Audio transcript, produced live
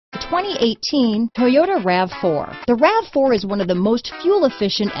2018 Toyota RAV4. The RAV4 is one of the most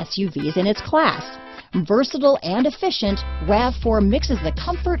fuel-efficient SUVs in its class. Versatile and efficient, RAV4 mixes the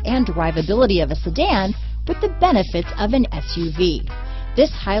comfort and drivability of a sedan with the benefits of an SUV.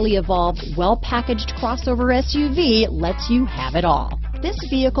 This highly evolved, well-packaged crossover SUV lets you have it all. This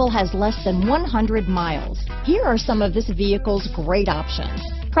vehicle has less than 100 miles. Here are some of this vehicle's great options: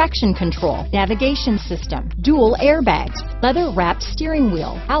 traction control, navigation system, dual airbags, leather-wrapped steering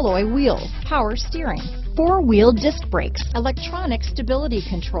wheel, alloy wheels, power steering, four-wheel disc brakes, electronic stability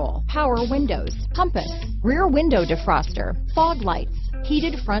control, power windows, compass, rear window defroster, fog lights,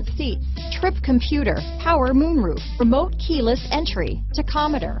 heated front seats, trip computer, power moonroof, remote keyless entry,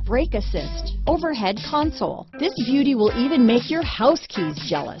 tachometer, brake assist, overhead console. This beauty will even make your house keys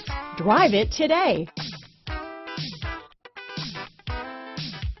jealous. Drive it today.